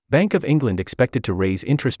Bank of England expected to raise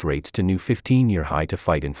interest rates to new 15-year high to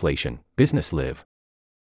fight inflation. Business Live.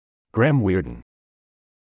 Graham Weirden.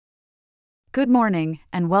 Good morning,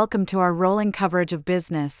 and welcome to our rolling coverage of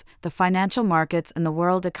business, the financial markets, and the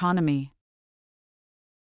world economy.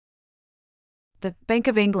 The Bank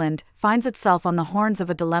of England finds itself on the horns of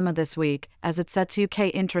a dilemma this week as it sets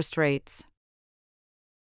UK interest rates.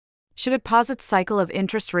 Should it pause its cycle of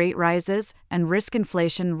interest rate rises and risk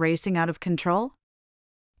inflation racing out of control?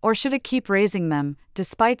 Or should it keep raising them,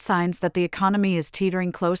 despite signs that the economy is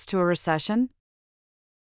teetering close to a recession?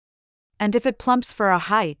 And if it plumps for a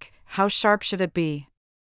hike, how sharp should it be?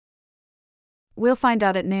 We'll find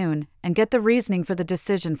out at noon, and get the reasoning for the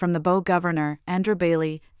decision from the BoE Governor, Andrew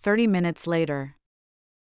Bailey, 30 minutes later.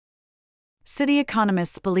 City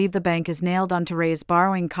economists believe the bank is nailed on to raise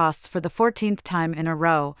borrowing costs for the 14th time in a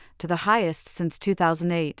row, to the highest since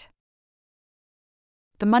 2008.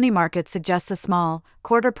 The money market suggests a small,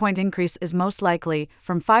 quarter-point increase is most likely,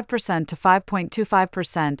 from 5% to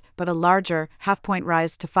 5.25%, but a larger, half-point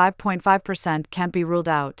rise to 5.5% can't be ruled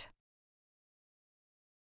out.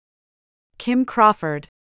 Kim Crawford,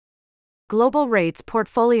 Global Rates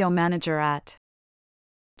Portfolio Manager at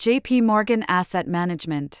JP Morgan Asset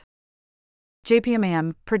Management.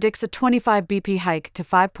 JPMorgan predicts a 25 BP hike to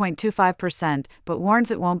 5.25%, but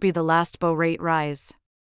warns it won't be the last BoE rate rise.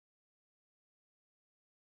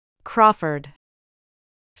 Crawford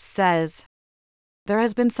says, "There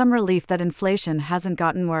has been some relief that inflation hasn't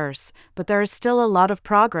gotten worse, but there is still a lot of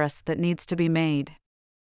progress that needs to be made.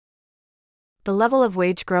 The level of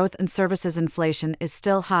wage growth and services inflation is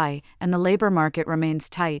still high, and the labor market remains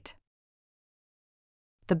tight.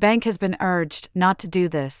 The bank has been urged not to do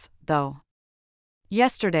this, though."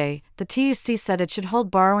 Yesterday, the TUC said it should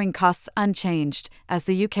hold borrowing costs unchanged, as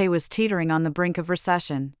the UK was teetering on the brink of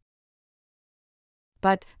recession.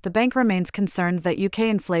 But the bank remains concerned that UK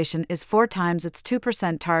inflation is 4 times its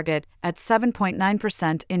 2% target, at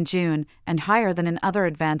 7.9% in June, and higher than in other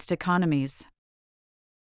advanced economies.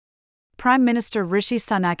 Prime Minister Rishi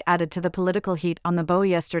Sunak added to the political heat on the BoE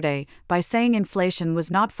yesterday by saying inflation was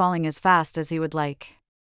not falling as fast as he would like.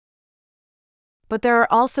 But there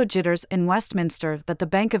are also jitters in Westminster that the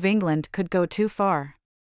Bank of England could go too far.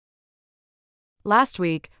 Last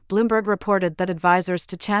week, Bloomberg reported that advisors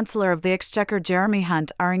to Chancellor of the Exchequer Jeremy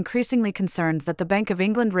Hunt are increasingly concerned that the Bank of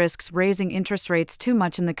England risks raising interest rates too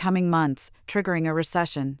much in the coming months, triggering a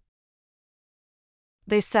recession.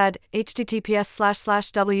 They said,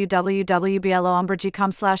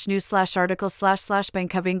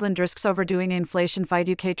 https://www.bloomberg.com/news/article/Bank of England risks overdoing inflation fight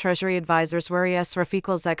UK Treasury advisors worry SRF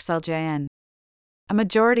equals XLJN. A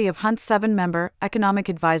majority of Hunt's 7-member Economic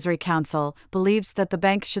Advisory Council believes that the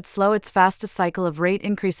bank should slow its fastest cycle of rate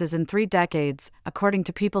increases in 3 decades, according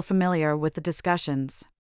to people familiar with the discussions.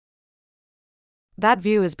 That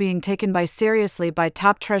view is being taken seriously by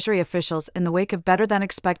top Treasury officials in the wake of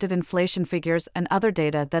better-than-expected inflation figures and other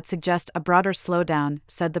data that suggest a broader slowdown,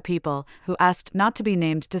 said the people, who asked not to be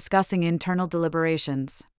named discussing internal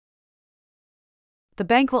deliberations. The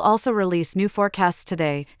bank will also release new forecasts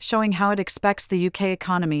today, showing how it expects the UK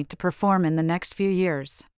economy to perform in the next few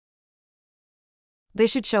years. They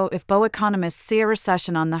should show if BoE economists see a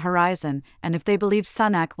recession on the horizon, and if they believe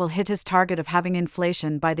Sunak will hit his target of having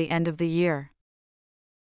inflation by the end of the year.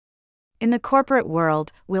 In the corporate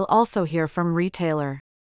world, we'll also hear from retailer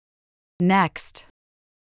Next,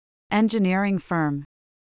 engineering firm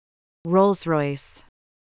Rolls-Royce,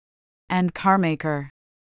 and carmaker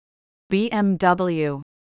BMW.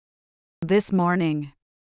 This morning.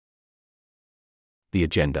 The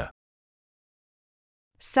agenda.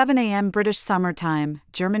 7 a.m. British Summer Time,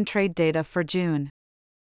 German trade data for June.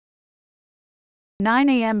 9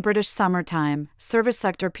 a.m. British Summer Time, Service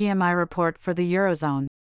Sector PMI report for the Eurozone.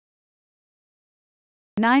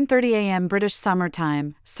 9:30 a.m. British Summer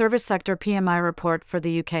Time, Service Sector PMI report for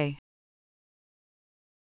the UK.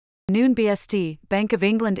 Noon BST, Bank of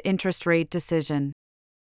England interest rate decision.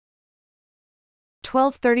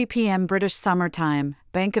 12:30 p.m. British Summer Time,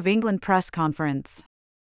 Bank of England press conference.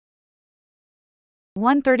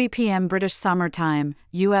 1:30 p.m. British Summer Time,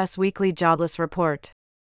 U.S. weekly jobless report.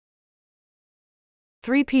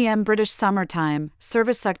 3 p.m. British Summer Time,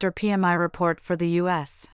 Service Sector PMI report for the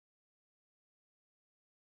U.S.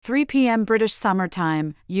 3 p.m. British Summer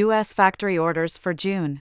Time, U.S. factory orders for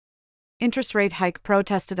June. Interest rate hike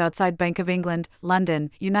protested outside Bank of England,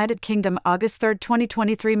 London, United Kingdom, August 3,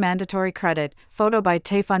 2023. Mandatory credit. Photo by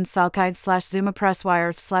Tayfun Salkaid/Zuma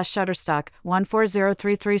Presswire/Shutterstock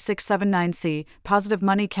 140336779C. Positive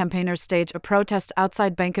Money campaigners stage a protest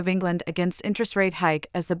outside Bank of England against interest rate hike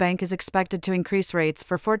as the bank is expected to increase rates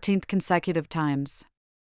for 14th consecutive times.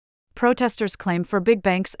 Protesters claim for big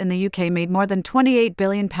banks in the UK made more than £28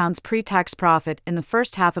 billion pre-tax profit in the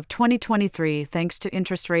first half of 2023 thanks to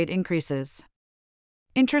interest rate increases.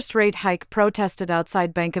 Interest rate hike protested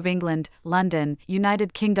outside Bank of England, London,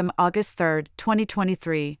 United Kingdom, August 3,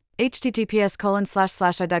 2023.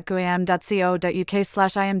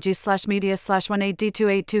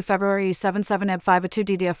 https://i.go.am.co.uk/img/media/18d282 February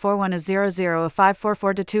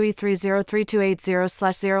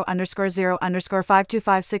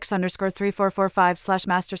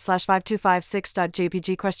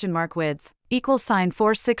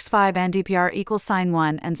 =$465 and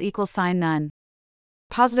DPR=1 and =none.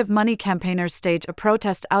 Positive Money campaigners stage a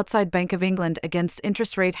protest outside Bank of England against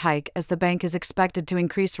interest rate hike as the bank is expected to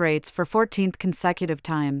increase rates for 14th consecutive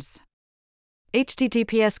times.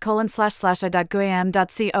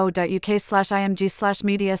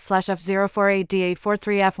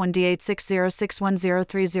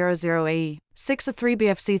 https://i.go.am.co.uk/img/media/f048d843f1d860610300ae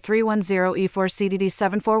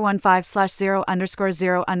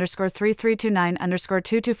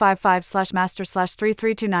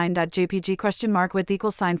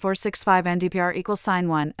 =$465 and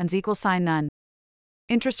DPR=1 and =none.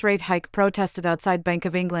 Interest rate hike protested outside Bank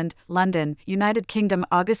of England, London, United Kingdom,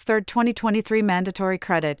 August 3, 2023 Mandatory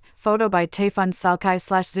credit, photo by Tayfun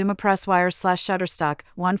Salkai/Zuma Presswire/Shutterstock,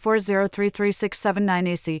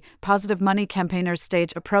 1403369AC. Positive Money campaigners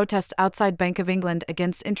stage a protest outside Bank of England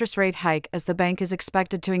against interest rate hike as the bank is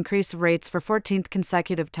expected to increase rates for 14th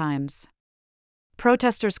consecutive times.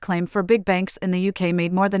 Protesters claim for big banks in the UK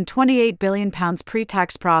made more than £28 billion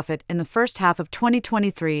pre-tax profit in the first half of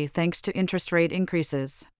 2023 thanks to interest rate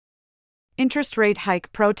increases. Interest rate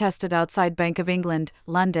hike protested outside Bank of England,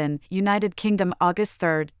 London, United Kingdom, August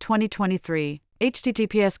 3, 2023.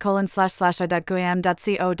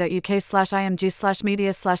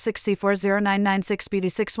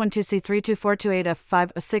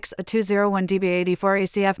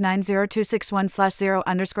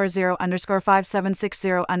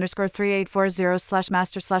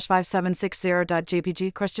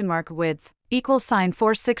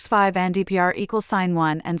 =$465 and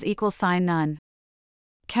DPR=1 and =none.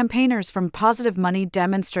 Campaigners from Positive Money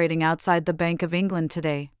demonstrating outside the Bank of England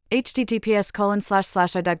today.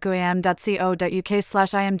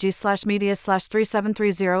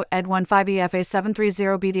 https://i.go.am.co.uk/img/media/3730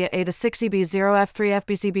 ed15efa730bdia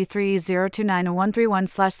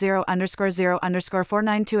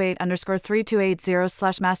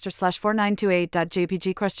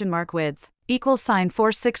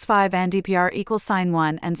 =$465 and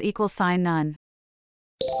DPR=1 and =none.